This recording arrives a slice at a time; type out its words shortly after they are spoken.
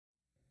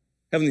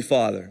Heavenly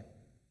Father,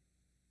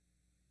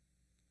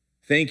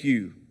 thank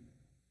you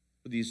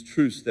for these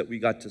truths that we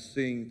got to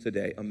sing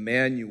today.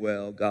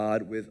 Emmanuel,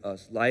 God with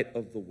us, light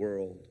of the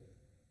world.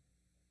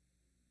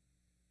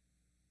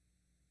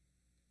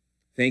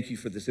 Thank you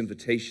for this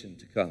invitation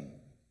to come.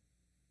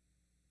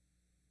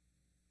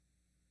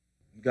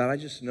 God, I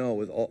just know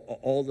with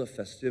all the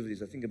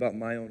festivities, I think about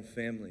my own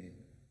family,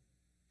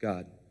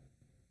 God,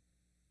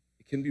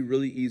 it can be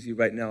really easy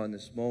right now in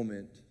this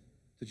moment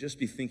to just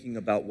be thinking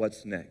about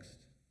what's next.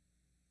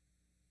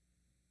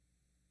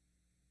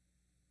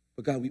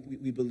 But God,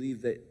 we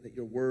believe that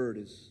your word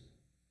is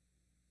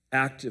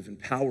active and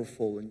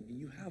powerful, and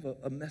you have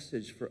a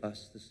message for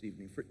us this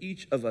evening, for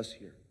each of us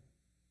here.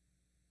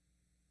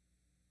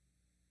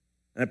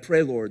 And I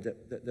pray, Lord,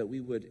 that we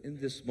would, in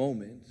this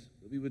moment,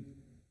 that we would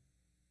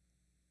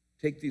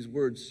take these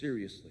words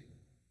seriously.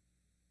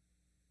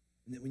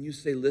 And that when you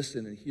say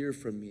listen and hear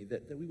from me,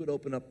 that we would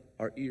open up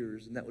our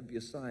ears, and that would be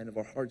a sign of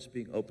our hearts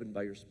being opened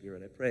by your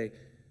Spirit. I pray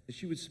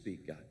that you would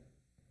speak, God.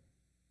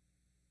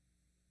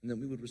 And then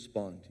we would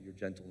respond to your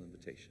gentle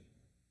invitation.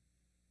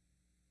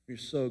 We are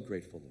so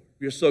grateful, Lord.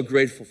 We are so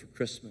grateful for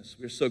Christmas.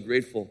 We are so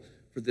grateful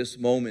for this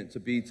moment to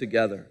be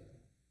together,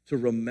 to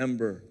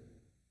remember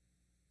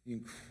the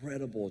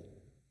incredible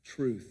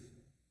truth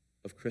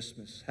of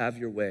Christmas. Have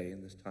your way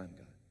in this time,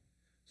 God.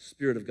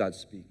 Spirit of God,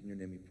 speak. In your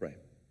name we pray.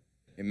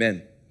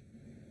 Amen.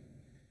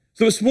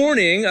 So this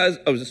morning,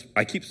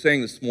 I keep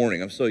saying this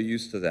morning. I'm so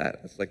used to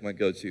that. That's like my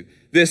go-to.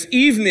 This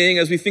evening,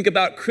 as we think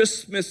about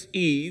Christmas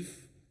Eve,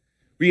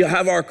 we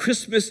have our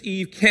Christmas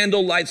Eve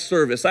candlelight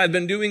service. I've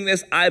been doing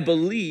this, I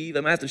believe,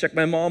 I'm going to have to check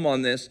my mom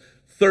on this,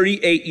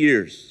 38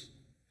 years.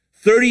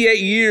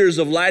 38 years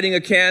of lighting a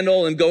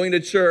candle and going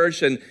to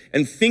church and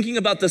thinking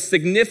about the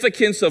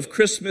significance of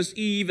Christmas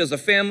Eve as a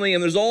family.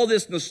 And there's all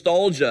this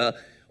nostalgia,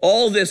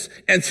 all this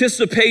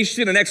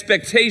anticipation and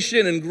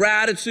expectation and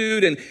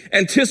gratitude and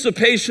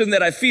anticipation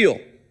that I feel.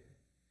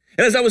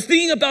 And as I was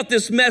thinking about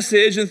this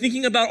message and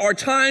thinking about our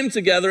time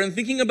together and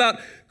thinking about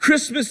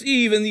Christmas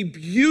Eve and the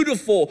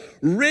beautiful,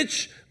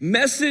 rich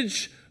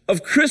message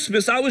of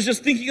Christmas, I was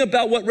just thinking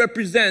about what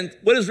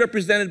is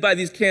represented by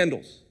these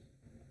candles.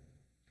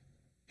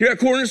 Here at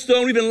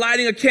Cornerstone, we've been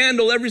lighting a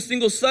candle every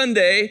single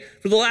Sunday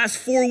for the last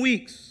 4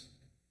 weeks.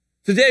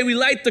 Today, we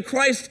light the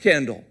Christ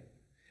candle.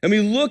 And we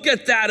look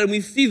at that and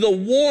we see the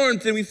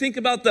warmth and we think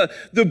about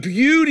the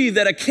beauty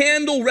that a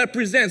candle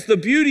represents, the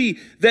beauty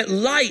that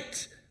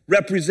light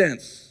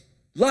represents.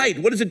 Light,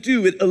 what does it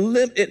do? It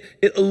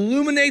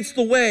illuminates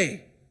the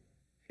way.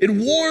 It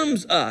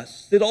warms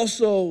us. It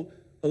also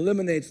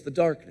eliminates the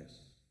darkness.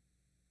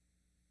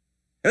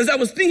 As I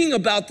was thinking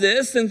about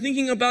this and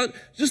thinking about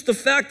just the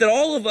fact that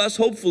all of us,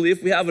 hopefully,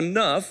 if we have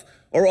enough,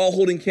 are all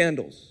holding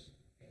candles.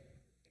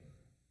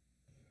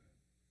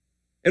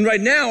 And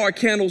right now, our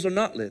candles are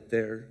not lit.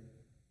 They're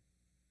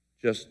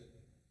just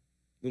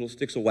little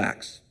sticks of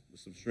wax with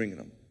some string in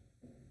them.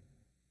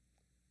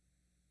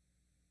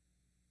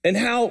 And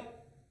how,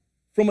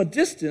 from a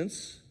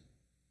distance,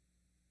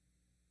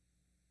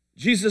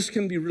 Jesus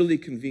can be really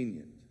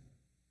convenient.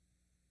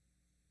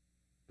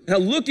 Now,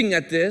 looking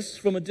at this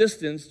from a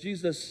distance,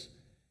 Jesus,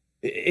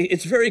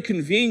 it's very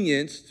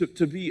convenient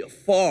to be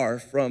far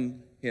from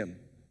him.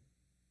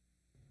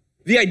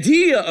 The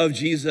idea of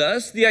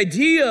Jesus, the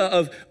idea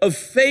of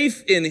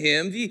faith in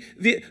him,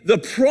 the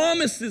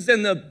promises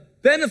and the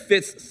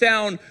benefits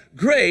sound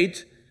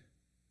great,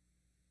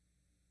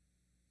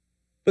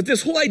 but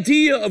this whole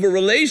idea of a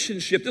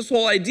relationship, this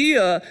whole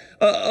idea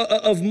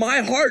of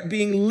my heart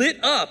being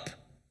lit up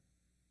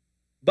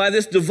by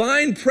this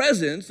divine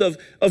presence of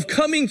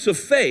coming to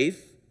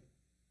faith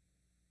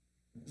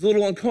is a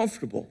little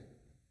uncomfortable.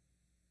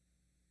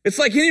 It's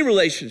like any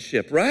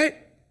relationship, right?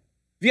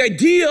 The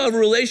idea of a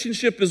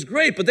relationship is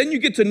great, but then you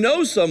get to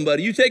know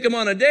somebody, you take them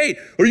on a date,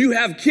 or you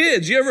have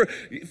kids. You ever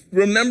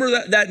remember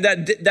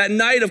that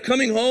night of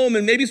coming home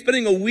and maybe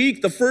spending a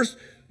week, the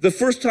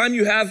first time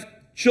you have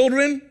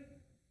children,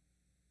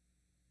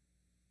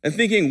 and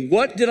thinking,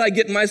 what did I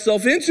get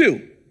myself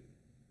into?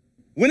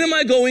 When am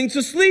I going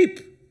to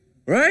sleep,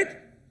 right?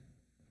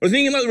 Or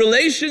thinking about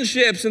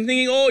relationships and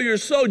thinking, oh, you're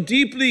so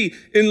deeply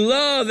in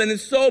love and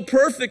it's so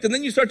perfect. And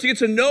then you start to get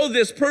to know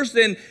this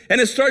person and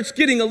it starts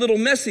getting a little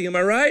messy. Am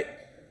I right?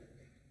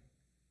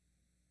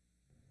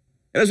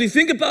 And as we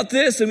think about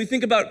this and we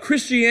think about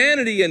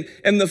Christianity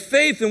and the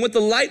faith and what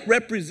the light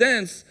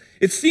represents,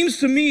 it seems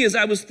to me as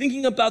I was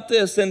thinking about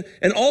this and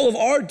all of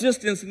our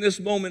distance in this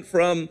moment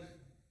from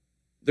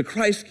the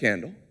Christ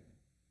candle,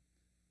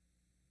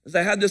 as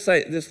I had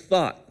this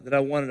thought that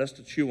I wanted us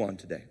to chew on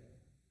today.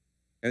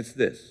 And it's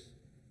this.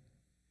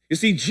 You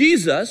see,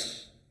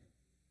 Jesus,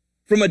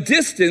 from a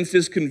distance,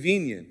 is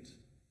convenient.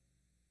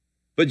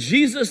 But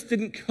Jesus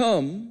didn't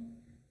come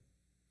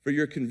for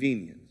your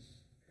convenience.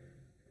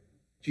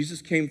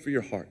 Jesus came for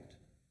your heart.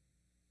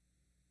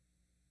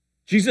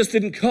 Jesus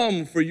didn't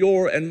come for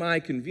your and my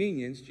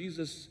convenience.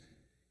 Jesus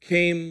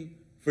came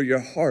for your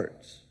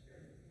heart.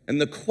 And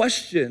the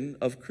question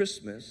of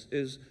Christmas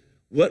is,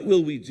 what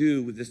will we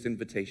do with this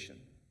invitation?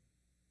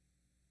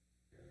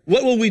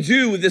 What will we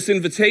do with this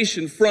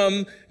invitation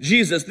from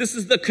Jesus? This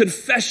is the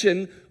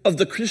confession of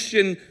the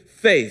Christian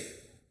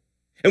faith.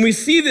 And we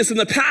see this in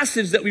the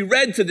passage that we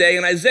read today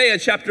in Isaiah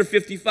chapter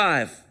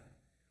 55.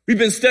 We've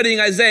been studying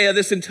Isaiah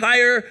this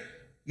entire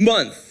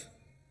month.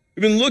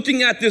 We've been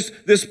looking at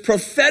this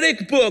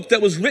prophetic book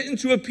that was written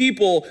to a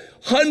people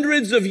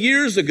hundreds of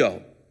years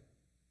ago.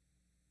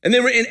 And they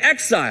were in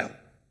exile.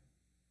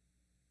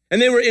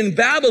 And they were in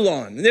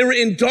Babylon, and they were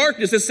in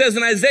darkness. It says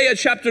in Isaiah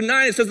chapter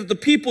 9, it says that the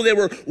people, they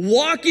were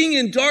walking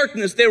in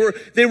darkness. They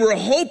were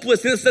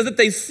hopeless. And it says that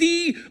they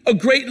see a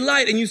great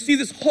light, and you see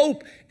this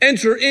hope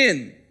enter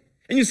in.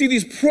 And you see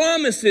these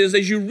promises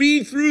as you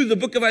read through the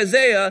book of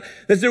Isaiah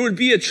that there would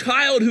be a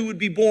child who would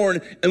be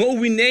born. And what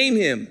would we name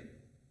him?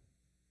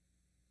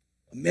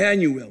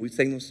 Emmanuel. We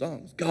sang those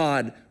songs.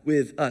 God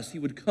with us. He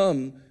would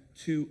come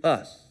to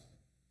us.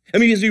 I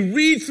mean, as we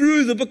read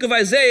through the book of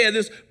Isaiah,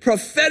 this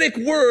prophetic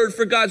word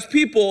for God's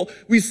people,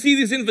 we see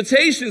these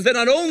invitations that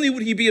not only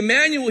would he be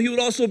Emmanuel, he would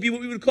also be what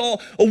we would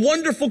call a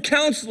wonderful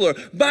counselor,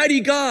 mighty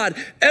God,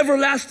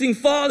 everlasting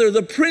Father,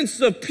 the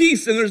Prince of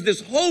Peace. And there's this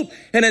hope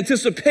and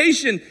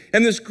anticipation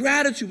and this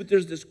gratitude, but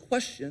there's this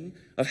question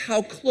of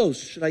how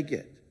close should I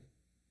get?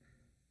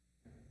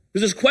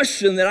 There's this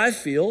question that I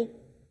feel,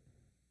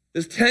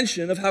 this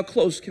tension of how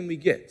close can we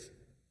get?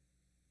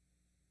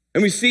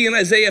 And we see in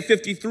Isaiah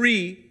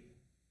 53,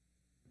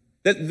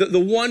 that the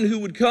one who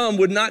would come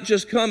would not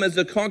just come as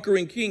a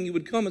conquering king, he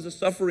would come as a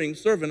suffering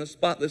servant, a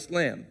spotless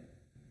lamb,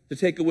 to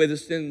take away the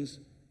sins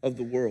of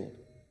the world.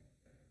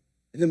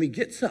 And then we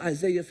get to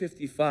Isaiah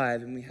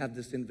 55 and we have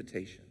this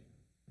invitation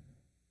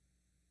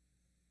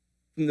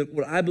from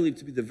what I believe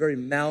to be the very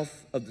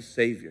mouth of the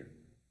Savior.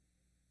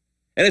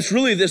 And it's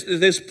really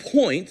this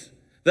point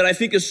that I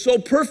think is so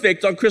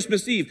perfect on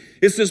Christmas Eve.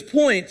 It's this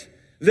point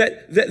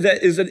that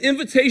is an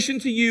invitation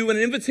to you and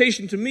an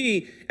invitation to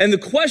me. And the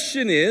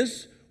question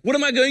is, what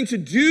am I going to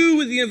do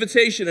with the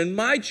invitation? And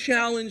my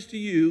challenge to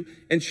you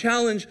and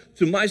challenge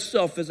to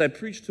myself as I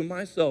preach to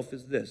myself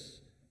is this: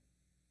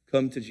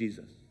 come to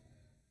Jesus.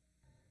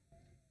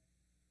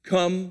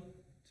 Come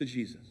to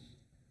Jesus.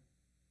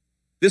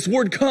 This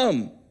word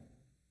come,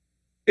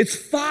 it's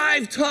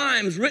 5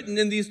 times written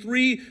in these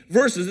 3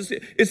 verses.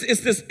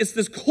 It's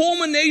this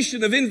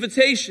culmination of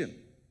invitation.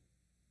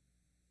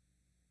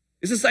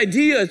 It's this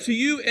idea to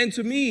you and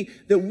to me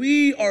that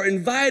we are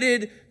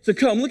invited to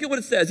come. Look at what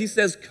it says. He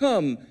says,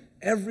 come,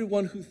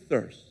 everyone who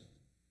thirsts.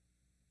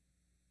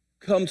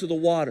 Come to the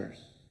waters.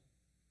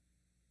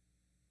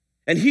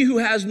 And he who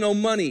has no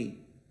money,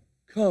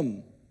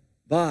 come,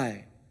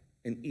 buy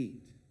and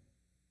eat.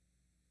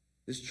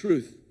 This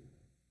truth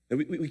that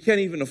we can't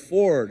even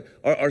afford.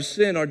 Our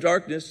sin, our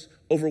darkness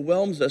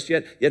overwhelms us.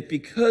 Yet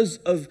because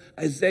of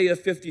Isaiah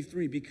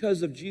 53,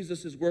 because of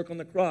Jesus' work on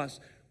the cross,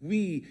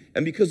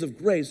 and because of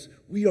grace,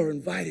 we are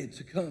invited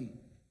to come.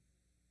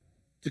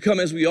 To come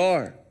as we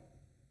are.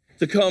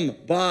 To come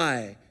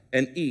buy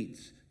and eat.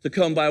 To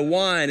come buy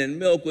wine and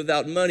milk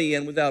without money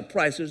and without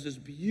price. There's this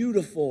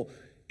beautiful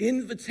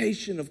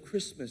invitation of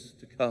Christmas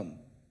to come.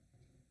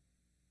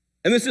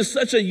 And this is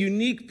such a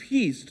unique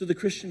piece to the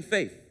Christian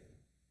faith.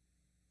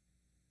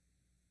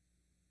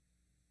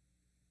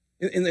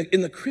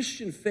 In the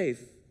Christian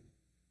faith,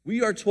 we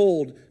are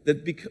told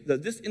that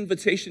this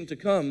invitation to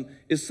come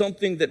is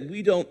something that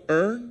we don't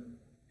earn.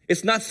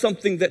 It's not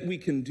something that we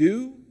can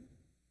do.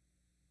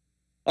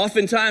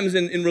 Oftentimes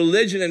in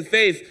religion and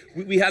faith,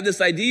 we have this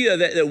idea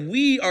that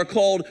we are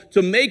called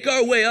to make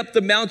our way up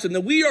the mountain,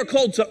 that we are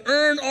called to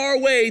earn our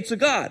way to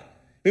God.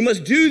 We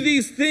must do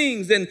these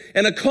things and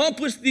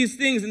accomplish these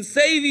things and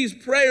say these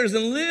prayers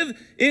and live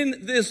in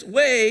this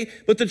way.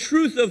 But the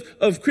truth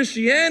of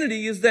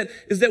Christianity is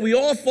that we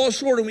all fall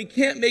short and we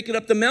can't make it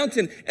up the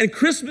mountain. And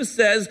Christmas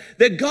says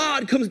that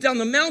God comes down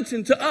the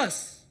mountain to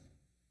us.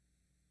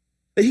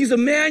 That he's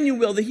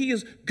Emmanuel, that he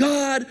is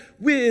God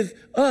with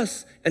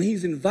us. And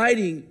he's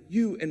inviting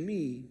you and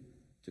me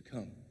to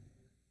come.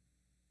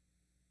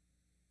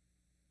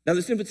 Now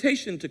this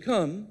invitation to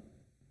come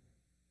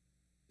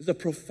is a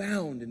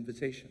profound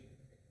invitation.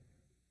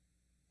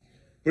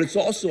 But it's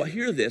also, I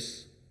hear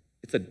this,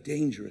 it's a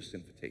dangerous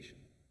invitation.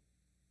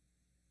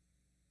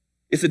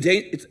 It's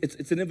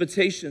an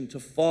invitation to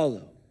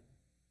follow.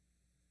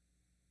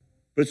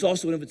 But it's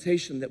also an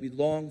invitation that we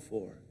long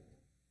for.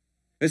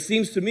 And it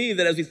seems to me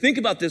that as we think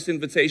about this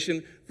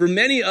invitation, for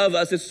many of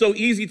us, it's so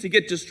easy to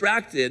get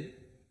distracted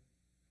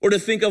or to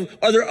think of,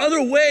 are there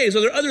other ways?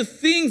 Are there other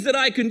things that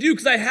I can do?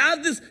 Because I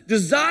have this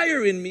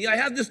desire in me. I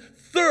have this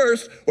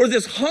thirst or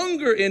this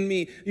hunger in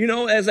me,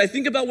 as I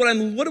think about what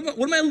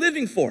am I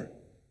living for?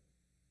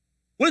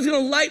 What is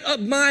going to light up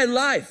my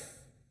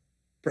life?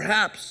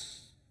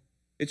 Perhaps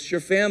it's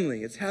your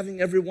family. It's having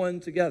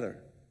everyone together.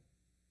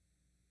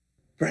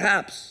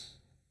 Perhaps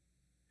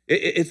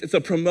it's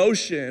a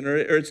promotion or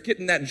it's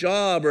getting that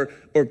job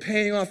or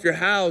paying off your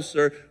house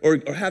or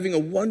having a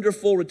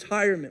wonderful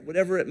retirement,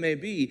 whatever it may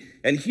be.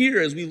 And here,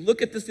 as we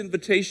look at this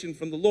invitation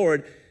from the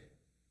Lord,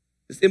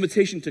 this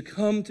invitation to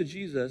come to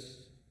Jesus,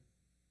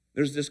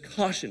 there's this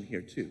caution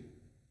here too.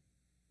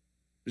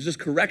 There's this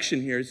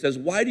correction here. It says,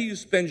 why do you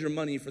spend your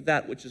money for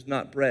that which is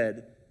not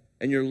bread,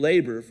 and your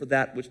labor for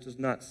that which does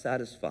not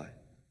satisfy?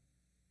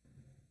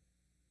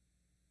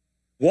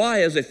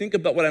 Why, as I think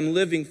about what I'm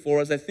living for,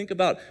 as I think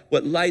about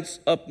what lights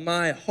up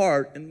my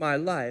heart and my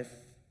life,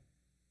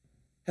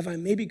 have I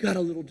maybe got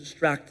a little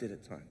distracted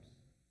at times?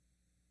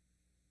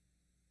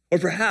 Or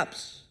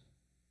perhaps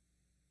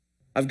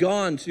I've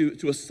gone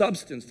to a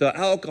substance, to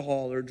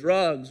alcohol or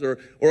drugs or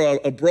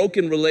a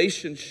broken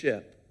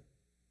relationship,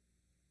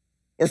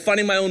 or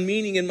finding my own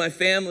meaning in my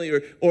family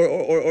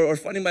or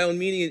finding my own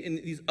meaning in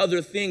these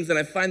other things, and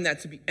I find that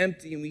to be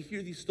empty. And we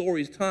hear these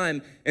stories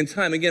time and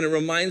time again. It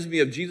reminds me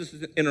of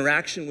Jesus'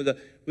 interaction with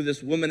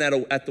this woman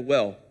at the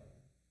well.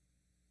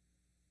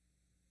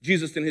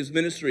 Jesus in his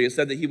ministry, it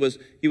said that he was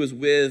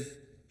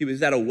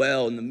at a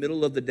well in the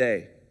middle of the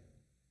day.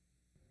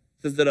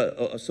 It says that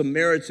a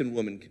Samaritan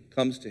woman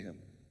comes to him.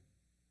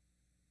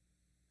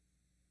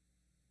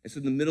 It's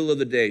in the middle of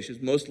the day.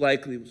 She's most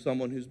likely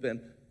someone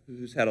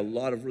who's had a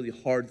lot of really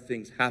hard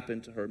things happen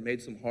to her,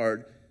 made some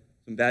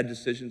bad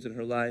decisions in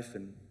her life,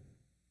 and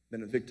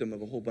been a victim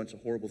of a whole bunch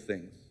of horrible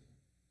things.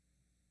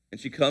 And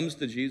she comes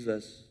to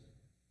Jesus,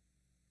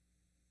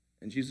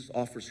 and Jesus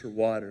offers her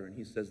water, and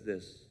he says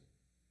this,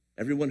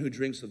 everyone who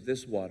drinks of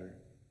this water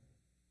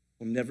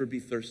will never be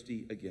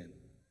thirsty again.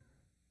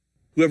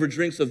 Whoever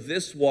drinks of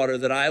this water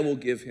that I will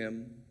give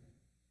him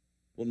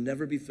will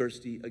never be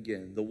thirsty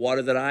again. The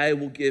water that I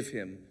will give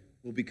him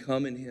will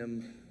become in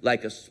him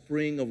like a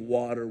spring of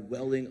water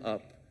welling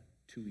up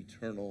to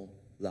eternal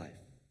life.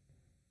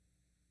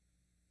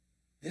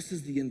 This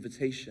is the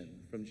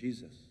invitation from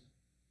Jesus.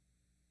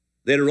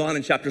 Later on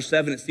in chapter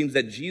 7, it seems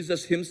that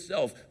Jesus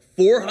himself,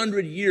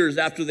 400 years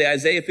after the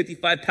Isaiah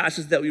 55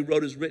 passage that we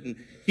wrote is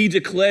written, he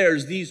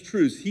declares these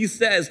truths. He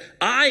says,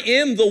 I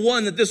am the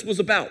one that this was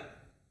about.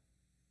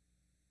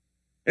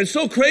 And it's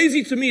so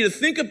crazy to me to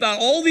think about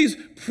all these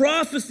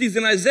prophecies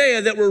in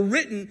Isaiah that were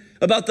written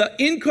about the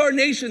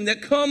incarnation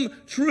that come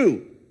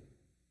true.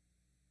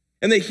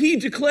 And that he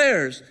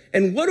declares,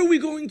 and what are we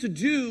going to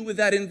do with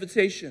that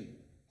invitation?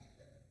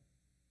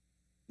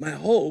 My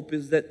hope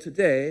is that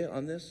today,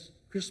 on this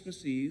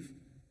Christmas Eve,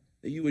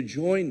 that you would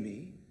join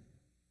me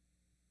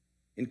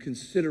in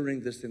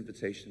considering this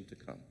invitation to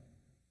come.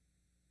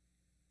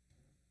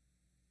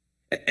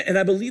 And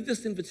I believe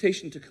this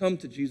invitation to come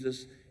to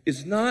Jesus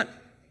is not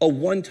a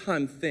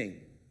one-time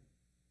thing.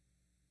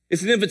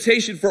 It's an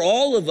invitation for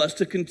all of us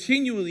to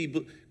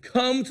continually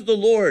come to the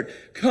Lord,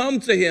 come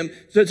to him,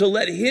 to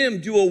let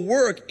him do a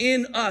work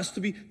in us,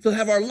 to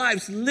have our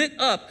lives lit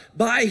up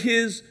by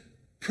his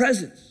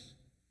presence.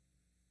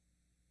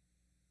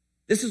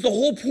 This is the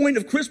whole point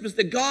of Christmas,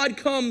 that God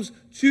comes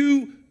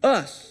to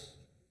us.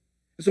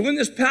 And so in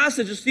this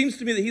passage, it seems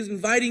to me that he's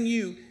inviting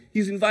you,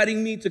 he's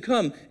inviting me to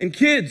come. And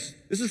kids,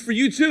 this is for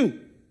you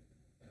too.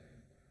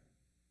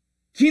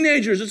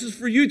 Teenagers, this is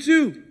for you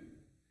too.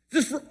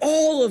 This is for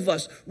all of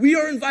us. We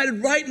are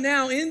invited right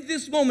now in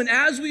this moment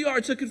as we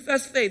are to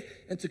confess faith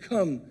and to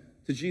come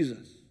to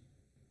Jesus.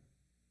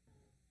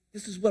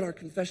 This is what our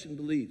confession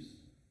believes.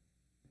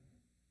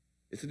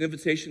 It's an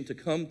invitation to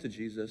come to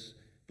Jesus,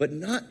 but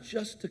not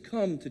just to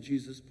come to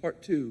Jesus.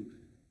 Part 2,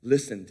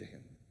 listen to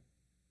him.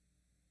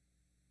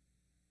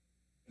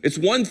 It's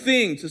one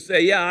thing to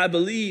say, yeah, I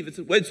believe.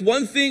 It's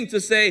one thing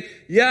to say,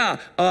 yeah,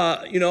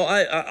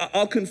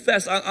 I'll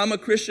confess, I'm a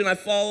Christian, I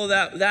follow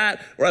that,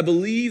 or I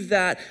believe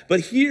that. But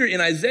here in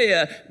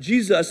Isaiah,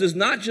 Jesus is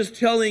not just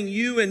telling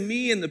you and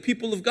me and the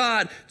people of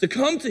God to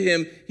come to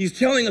him, he's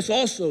telling us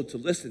also to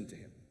listen to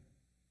him.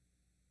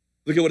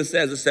 Look at what it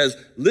says. It says,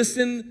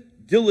 listen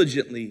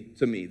diligently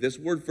to me. This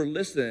word for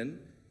listen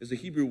is a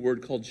Hebrew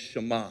word called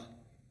shema.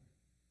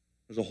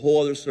 There's a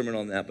whole other sermon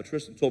on that, but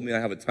Tristan told me I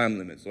have a time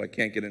limit, so I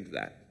can't get into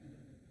that.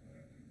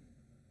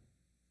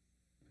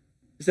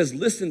 It says,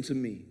 listen to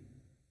me.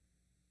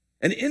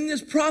 And in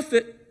this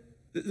prophet,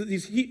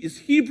 this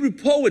Hebrew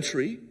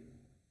poetry,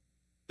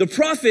 the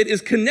prophet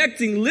is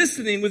connecting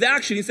listening with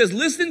action. He says,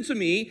 listen to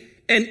me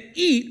and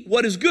eat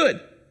what is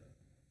good.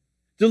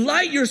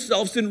 Delight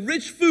yourselves in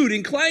rich food.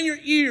 Incline your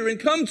ear and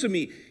come to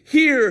me.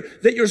 Hear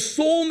that your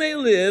soul may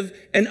live,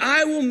 and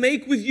I will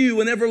make with you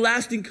an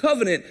everlasting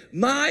covenant,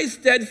 my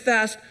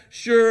steadfast,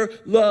 sure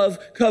love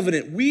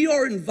covenant. We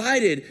are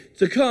invited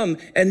to come,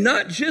 and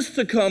not just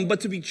to come, but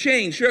to be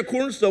changed. Here at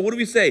Cornerstone, what do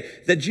we say?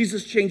 That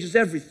Jesus changes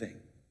everything.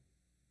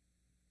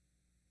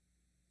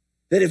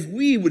 That if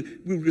we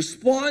would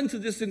respond to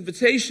this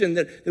invitation,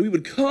 that we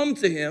would come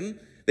to him,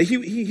 that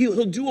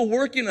he'll do a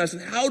work in us.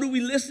 And how do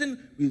we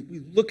listen? We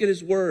look at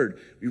his word.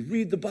 We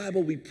read the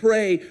Bible. We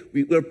pray.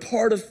 We're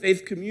part of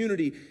faith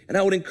community. And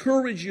I would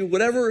encourage you,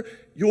 whatever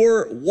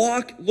your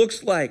walk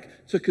looks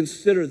like, to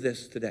consider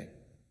this today.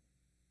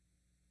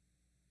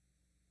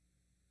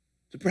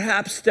 To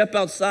perhaps step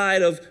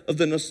outside of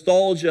the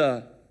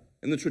nostalgia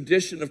and the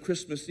tradition of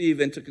Christmas Eve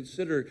and to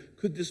consider,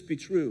 could this be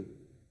true?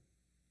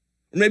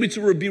 Or maybe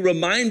to be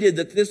reminded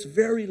that this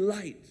very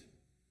light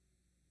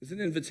is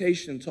an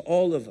invitation to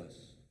all of us.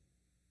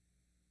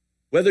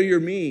 Whether you're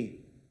me,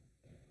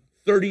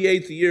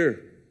 38th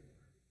year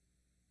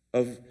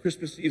of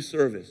Christmas Eve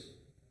service,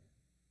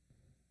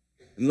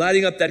 And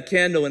lighting up that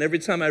candle, and every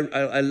time I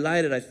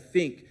light it, I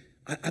think,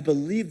 I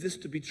believe this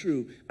to be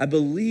true. I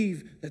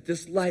believe that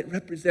this light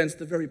represents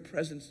the very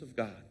presence of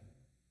God.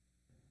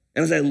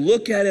 And as I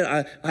look at it,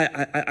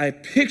 I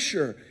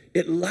picture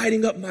it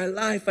lighting up my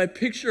life. I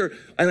picture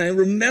and I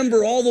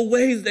remember all the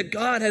ways that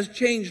God has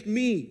changed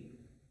me.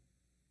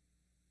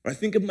 Or I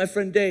think of my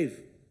friend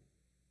Dave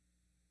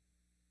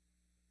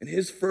and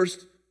his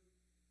first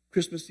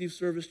Christmas Eve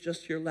service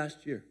just here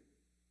last year.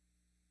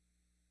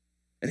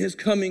 And his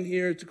coming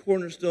here to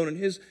Cornerstone, and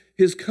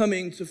his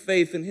coming to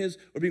faith, and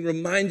or being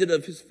reminded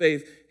of his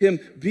faith, him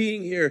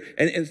being here,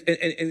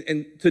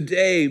 and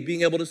today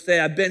being able to say,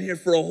 I've been here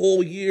for a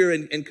whole year,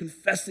 and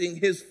confessing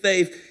his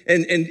faith,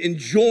 and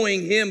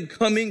enjoying him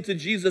coming to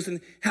Jesus and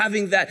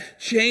having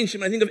that change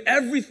him. I think of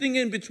everything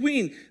in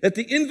between, that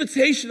the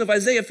invitation of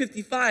Isaiah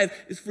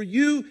 55 is for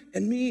you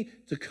and me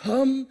to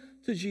come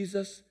to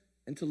Jesus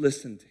and to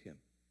listen to him.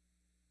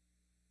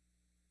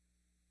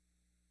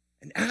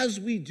 And as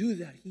we do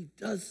that, he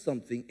does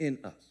something in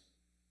us.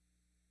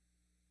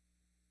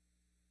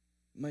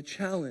 My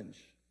challenge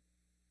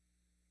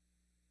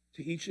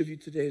to each of you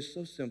today is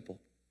so simple.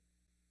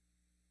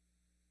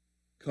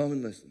 Come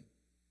and listen.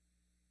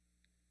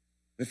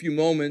 In a few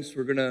moments,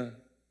 we're going to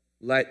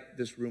light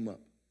this room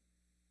up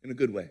in a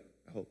good way,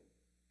 I hope.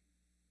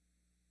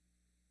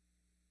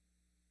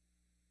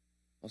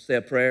 I'll say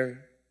a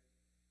prayer.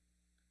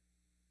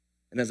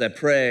 And as I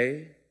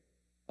pray,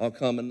 I'll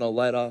come and I'll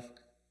light off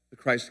the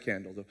Christ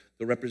candle,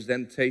 the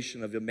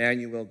representation of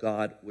Emmanuel,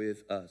 God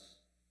with us.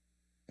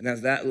 And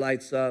as that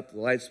lights up, the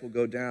lights will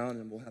go down,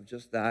 and we'll have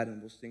just that, and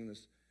we'll sing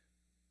this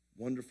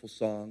wonderful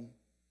song,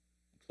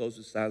 close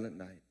the silent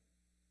night.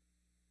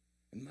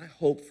 And my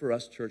hope for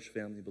us, church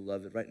family,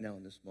 beloved, right now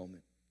in this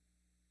moment,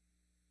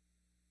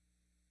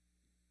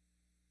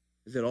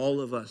 is that all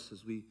of us,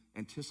 as we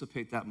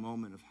anticipate that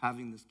moment of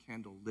having this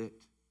candle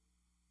lit,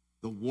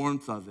 the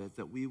warmth of it,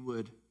 that we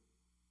would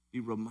be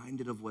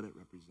reminded of what it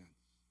represents.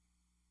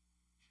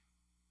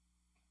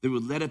 They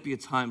would let it be a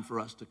time for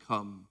us to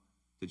come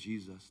to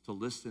Jesus, to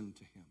listen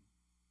to him,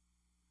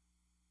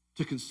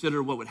 to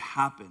consider what would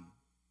happen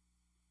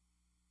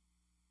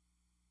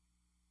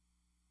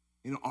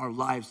in our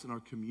lives, in our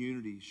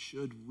community,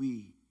 should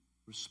we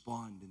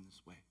respond in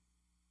this way.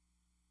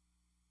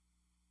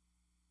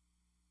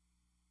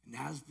 And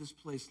as this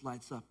place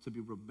lights up, to be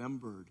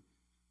remembered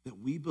that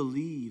we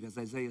believe, as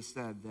Isaiah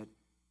said, that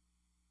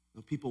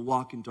though people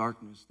walk in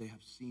darkness, they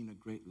have seen a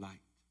great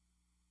light.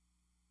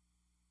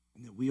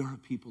 And that we are a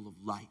people of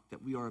light,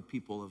 that we are a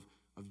people of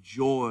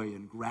joy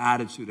and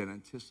gratitude and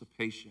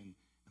anticipation.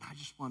 And I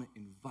just want to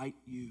invite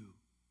you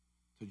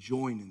to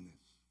join in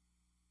this,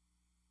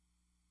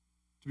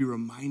 to be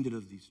reminded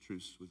of these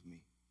truths with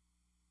me,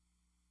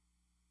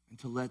 and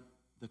to let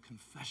the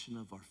confession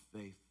of our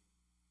faith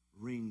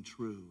ring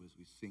true as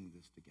we sing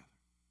this together.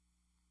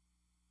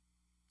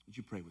 Would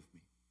you pray with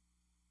me?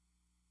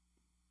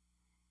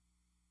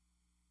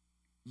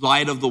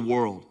 Light of the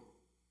world,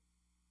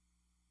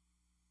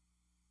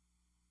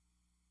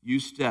 you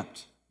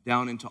stepped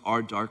down into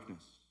our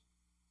darkness.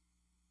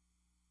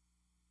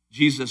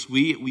 Jesus,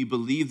 we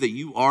believe that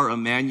you are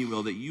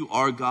Emmanuel, that you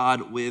are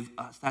God with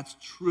us. That's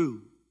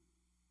true.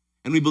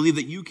 And we believe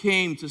that you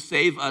came to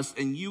save us,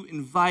 and you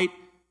invite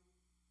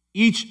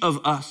each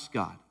of us,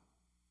 God,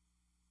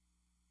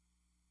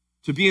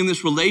 to be in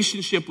this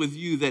relationship with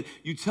you, that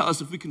you tell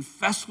us if we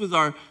confess with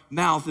our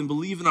mouth and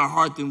believe in our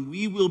heart, then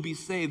we will be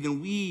saved,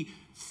 and we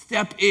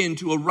step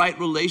into a right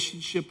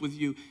relationship with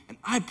you. And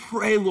I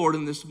pray, Lord,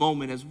 in this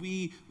moment, as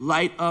we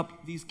light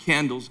up these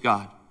candles,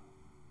 God,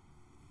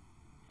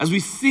 as we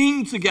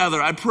sing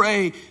together, I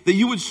pray that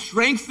you would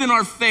strengthen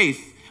our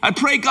faith. I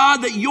pray,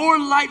 God, that your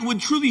light would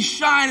truly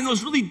shine in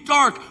those really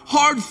dark,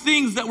 hard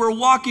things that we're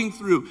walking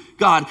through,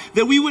 God,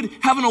 that we would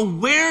have an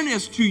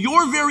awareness to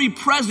your very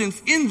presence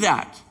in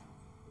that.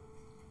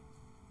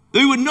 That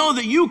we would know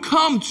that you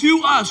come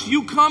to us,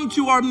 you come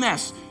to our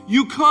mess,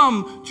 you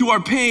come to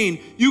our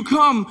pain, you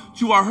come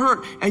to our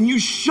hurt, and you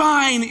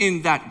shine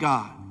in that,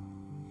 God.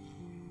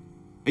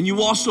 And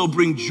you also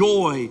bring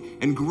joy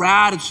and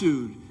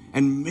gratitude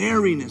and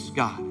merriness,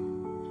 God.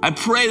 I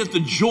pray that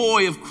the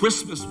joy of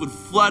Christmas would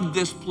flood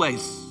this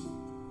place.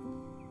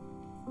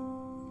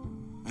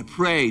 I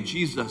pray,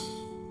 Jesus,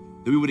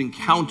 that we would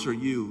encounter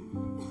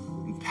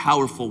you in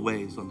powerful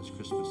ways on this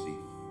Christmas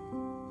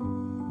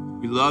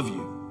Eve. We love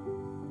you.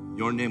 In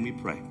your name we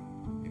pray.